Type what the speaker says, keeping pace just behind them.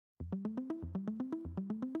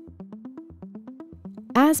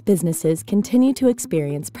As businesses continue to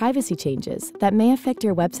experience privacy changes that may affect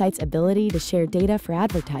your website's ability to share data for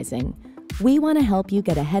advertising, we want to help you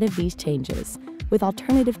get ahead of these changes with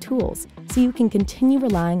alternative tools so you can continue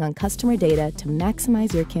relying on customer data to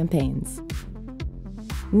maximize your campaigns.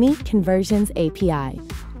 Meet Conversions API.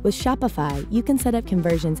 With Shopify, you can set up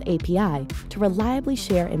Conversions API to reliably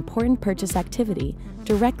share important purchase activity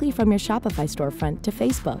directly from your Shopify storefront to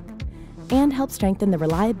Facebook, and help strengthen the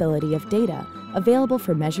reliability of data available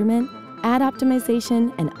for measurement, ad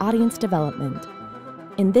optimization, and audience development.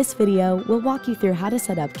 In this video, we'll walk you through how to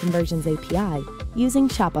set up Conversions API using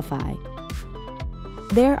Shopify.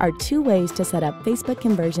 There are two ways to set up Facebook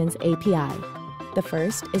Conversions API. The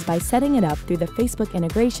first is by setting it up through the Facebook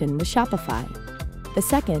integration with Shopify. The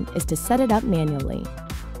second is to set it up manually.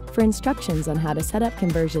 For instructions on how to set up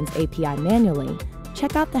Conversions API manually,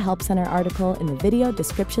 check out the Help Center article in the video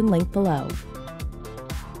description link below.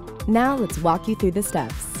 Now let's walk you through the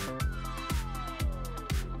steps.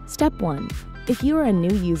 Step 1. If you are a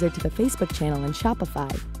new user to the Facebook channel in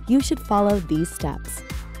Shopify, you should follow these steps.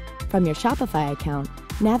 From your Shopify account,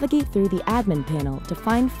 navigate through the admin panel to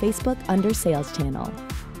find Facebook under Sales Channel.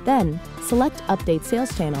 Then, select Update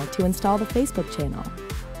Sales Channel to install the Facebook channel.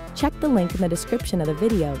 Check the link in the description of the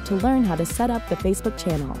video to learn how to set up the Facebook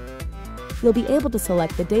channel. You'll be able to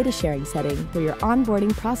select the data sharing setting through your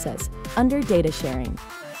onboarding process under Data Sharing.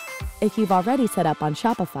 If you've already set up on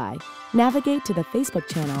Shopify, navigate to the Facebook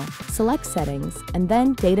channel, select Settings, and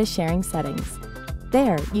then Data Sharing Settings.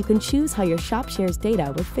 There, you can choose how your shop shares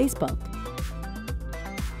data with Facebook.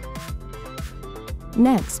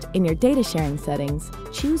 Next, in your data sharing settings,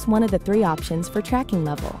 choose one of the three options for tracking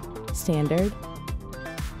level: Standard,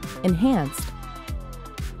 Enhanced,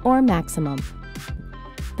 or Maximum.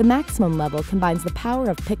 The maximum level combines the power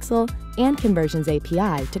of Pixel and Conversions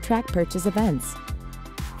API to track purchase events.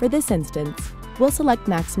 For this instance, we'll select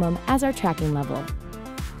Maximum as our tracking level.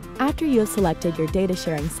 After you have selected your data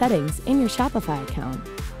sharing settings in your Shopify account,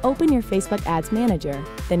 open your Facebook Ads Manager,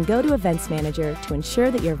 then go to Events Manager to ensure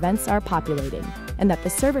that your events are populating and that the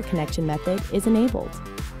server connection method is enabled.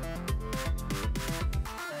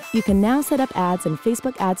 You can now set up ads in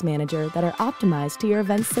Facebook Ads Manager that are optimized to your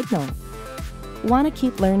event signal. Want to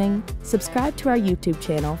keep learning? Subscribe to our YouTube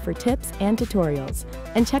channel for tips and tutorials,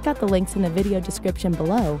 and check out the links in the video description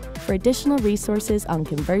below for additional resources on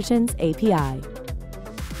Conversions API.